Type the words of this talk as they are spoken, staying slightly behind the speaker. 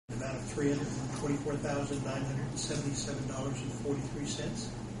amount of $324,977.43.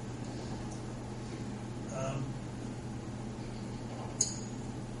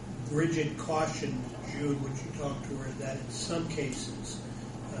 Bridget cautioned June when she talked to her that in some cases,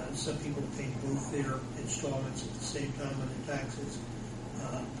 some people pay both their installments at the same time on their taxes.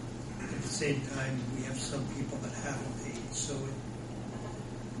 At the same time, we have some people that haven't paid. So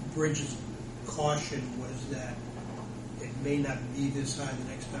Bridget's caution was that it may not be this high the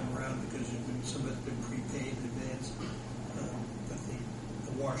next time around because some of it's been prepaid in advance. But the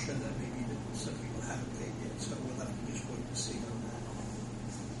wash on that may be that some people haven't paid yet. So we'll have to just wait and see on that.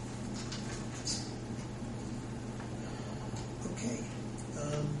 Okay.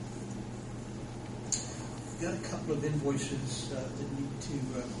 We've got a couple of invoices that need to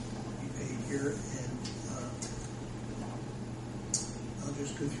be paid here, and I'll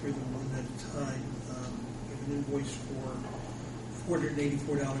just go through them one at a time. We have an invoice for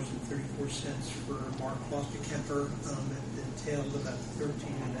 $484.34 for Mark Foster-Kemper. It entailed about 13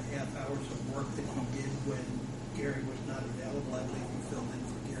 and a half hours of work that he did when Gary was not available. I believe he filled in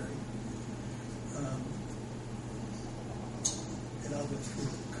for Gary. And I'll go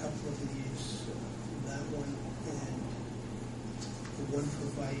through a couple of these. That one and the one for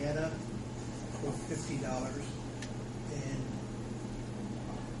Vieta for $50. And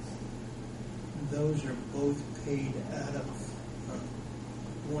those are both paid out of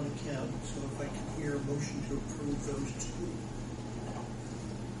one account. So if I can hear a motion to approve those two.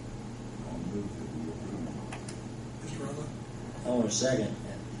 I'll move that we approve. Mr. Rutherford? I want a second.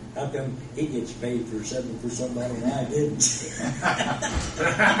 How come he gets paid for something for somebody and I didn't?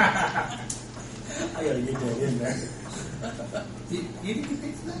 I got to get that in there. You didn't get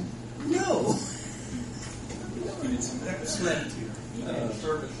paid for that? No. That's latitude.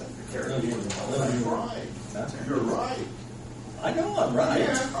 Service secretary. That's right. Huh? You're right. I know I'm right.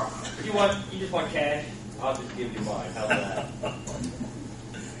 Yeah. You just want cash? I'll just give you mine. How's that?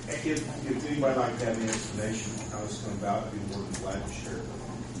 If anybody like to have any explanation on how this comes about, I'd be more than glad to share it.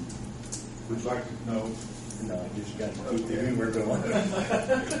 Would you like to know? No, I just got to keep the humor going.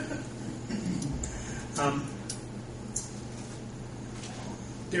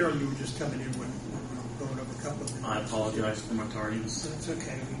 Daryl, you were just coming in when we were going over a couple of minutes. I apologize for my tardiness. That's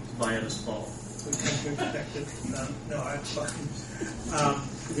okay. Vieta's fault. We come to expect it. No, that's fine.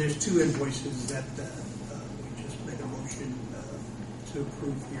 There's two invoices that we just made a motion to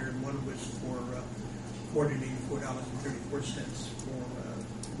approve here, and one was for $484.34 for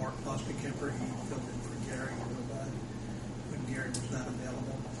Mark Foster-Kemper. He filled in for Gary when Gary was not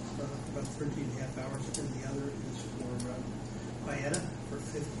available, about 13 and a half hours, and the other is for Vieta for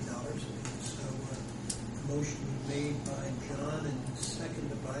 $50. So the motion was made by John and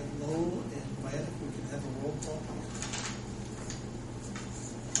seconded by Lowell. And Vieta, if we can have a roll call, please.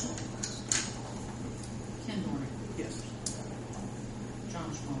 Ken Norton. Yes.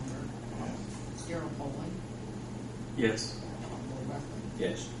 John Schmalber. Daryl Poling. Yes. Will Ruffin.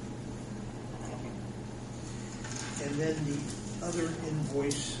 Yes. And then the other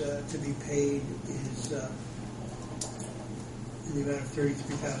invoice to be paid is in the amount of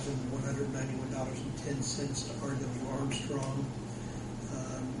 $33,191.10 to R.W. Armstrong.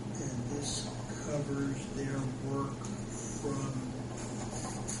 And this covers their work from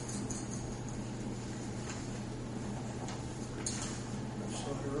I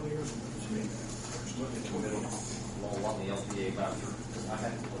saw it earlier. Let's see. We'll want the LPA voucher because I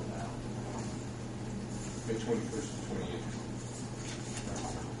had to pull it out. May 21st and 28th.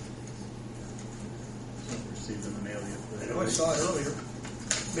 Received in the mail I yesterday. know I saw it earlier.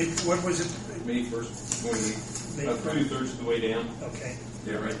 What was it? May 1st, 28th. May About 2/3 of the way down. Okay.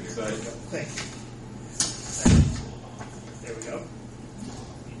 Yeah, right beside. Thank you. There we go.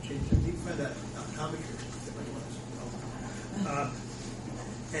 You changed it. You find that optometry different ones.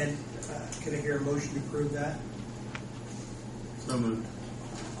 And can I hear a motion to approve that? So moved.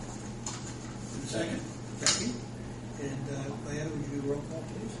 Second. Thank you. And Vieta, would you do roll call,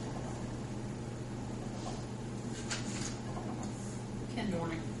 please? Ken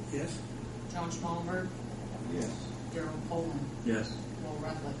Norton. Yes. John Schmalber. Yes. Daryl Poling. Yes. Will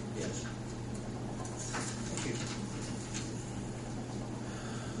Ruffin. Yes. Thank you.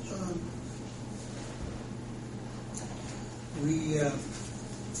 I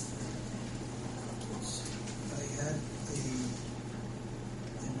had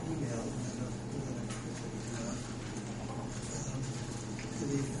an email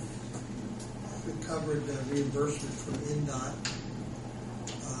we covered reimbursement from NDOT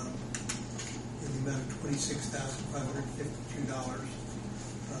in the amount of $26,552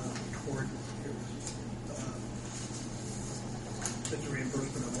 toward that's a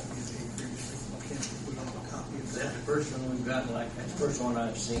reimbursement of what first one we've gotten like that. That's the first one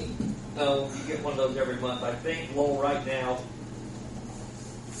I've seen. No, you get one of those every month. I think, Lowell, right now,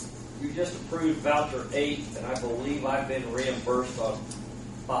 you just approved voucher 8, and I believe I've been reimbursed on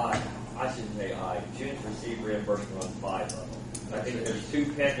 5. I shouldn't say June's received reimbursement on 5 of them. I think there's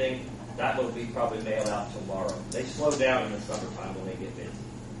 2 pending. That will be probably mailed out tomorrow. They slow down in the summertime when they get busy.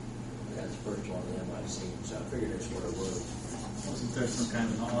 That's the first one of them I've seen, so I figured that's what it was. Wasn't there some kind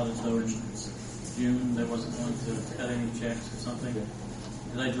of an audit though in June? There wasn't one to cut any checks or something?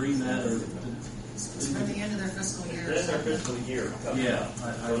 Did I dream that or? It's for the end of their fiscal year. Then their fiscal year comes Yeah, up.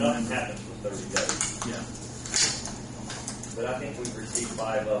 I So nothing remember. happens for 30 days. Yeah. But I think we've received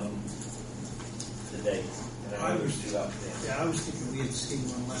 5 of them to date. And I know there's 2 outstanding. Yeah, I was thinking we had seen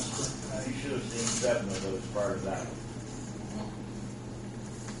one last month. You should have seen 7 of those prior to that.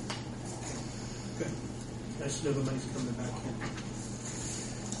 Good. Nice to know the money's coming back in.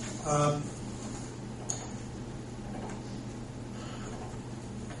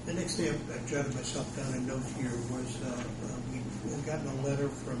 The next thing I've jotted myself down a note here was we've gotten a letter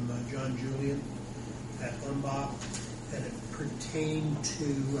from John Julian at Umbach, and it pertained to,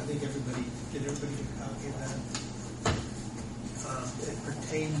 I think did everybody get a copy of that? It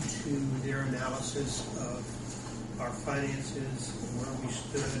pertained to their analysis of our finances, where we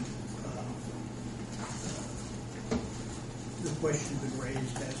stood. The question had been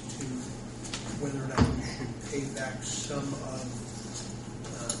raised as to whether or not we should pay back some of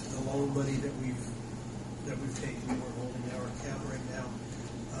the loan money that we've taken. We're holding our account right now.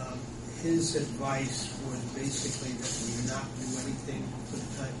 His advice was basically that we not do anything for the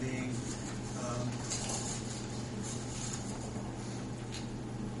time being.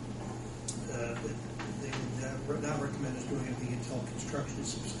 They would not recommend us doing anything until construction is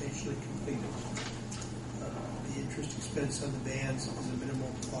substantially completed. The interest expense on the bands is a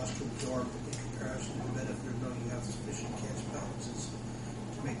minimal cost to absorb in comparison to the benefit of knowing you have sufficient cash balances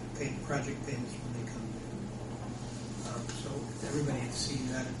to make project payments when they come due. So everybody has seen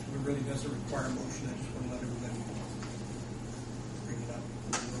that. It really doesn't require a motion. I just want to let everybody bring it up.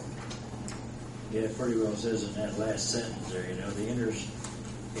 Yeah, it pretty well says in that last sentence there, the interest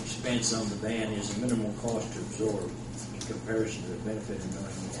expense on the van is a minimal cost to absorb in comparison to the benefit of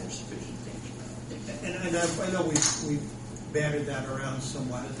knowing you have sufficient cash balance. And I know we've batted that around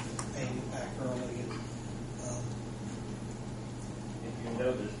somewhat as paying it back early. And, If you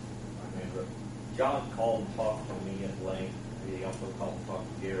notice, John called and talked to me at length. He also called and talked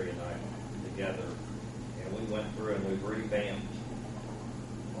to Gary and I together. And we went through and we revamped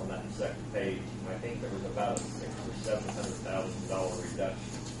on that second page. And I think there was about a $600,000 or $700,000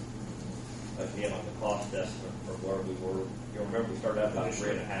 reduction. Again, on the cost estimate from where we were. You'll remember we started out about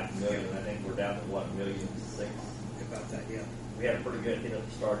 $3.5 million, and I think we're down to $1.6 million. about that, yeah. We had a pretty good hit at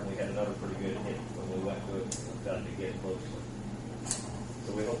the start, and we had another pretty good hit when we went to it and got to get closer.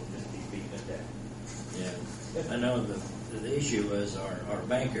 So we hope to just keep beating it down. Yeah, I know the issue was our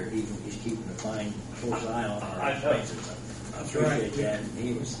banker, he's keeping a close eye on our I know. expenses. I That's appreciate right. that. And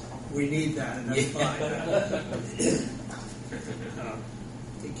he was, We need that, and that's Yeah. fine.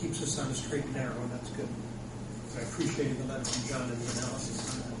 It keeps us on a straight and narrow, and that's good. So I appreciated the letter from John and the analysis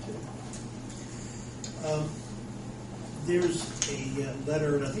on that, too. There's a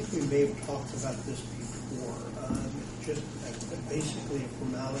letter, and I think we may have talked about this before, just basically a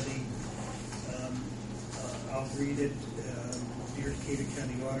formality. I'll read it. Dear Decatur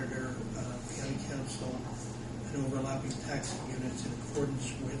County Auditor, County Council, and overlapping tax units in accordance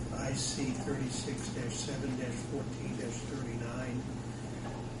with IC 36-7-14-39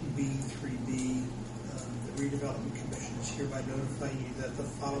 B3B. The Redevelopment Commission is hereby notifying you that the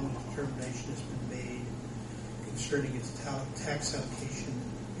following determination has been made concerning its tax allocation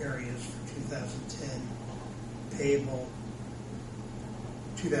areas for 2010 payable,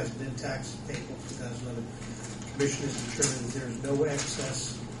 2010 tax payable 2011. The Commission has determined that there is no excess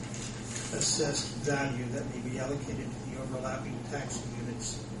assessed value that may be allocated to the overlapping tax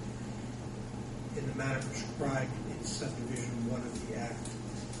units in the manner prescribed in subdivision 1 of the Act.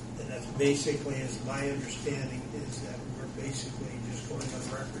 And that's basically, as my understanding is that we're basically just going on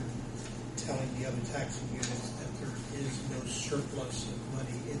record telling the other taxing units that there is no surplus of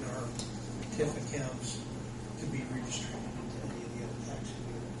money in our TIF accounts to be redistributed to any of the other taxing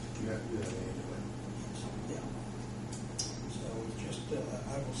units. You have to do that anyway. Yeah. So it's just,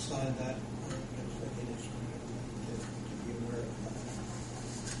 I will sign that. It is for you to be aware of that.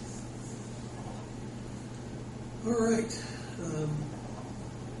 All right.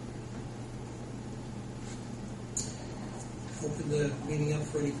 Open the meeting up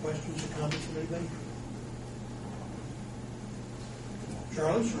for any questions or comments from anybody.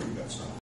 Charles? Sure, you got some.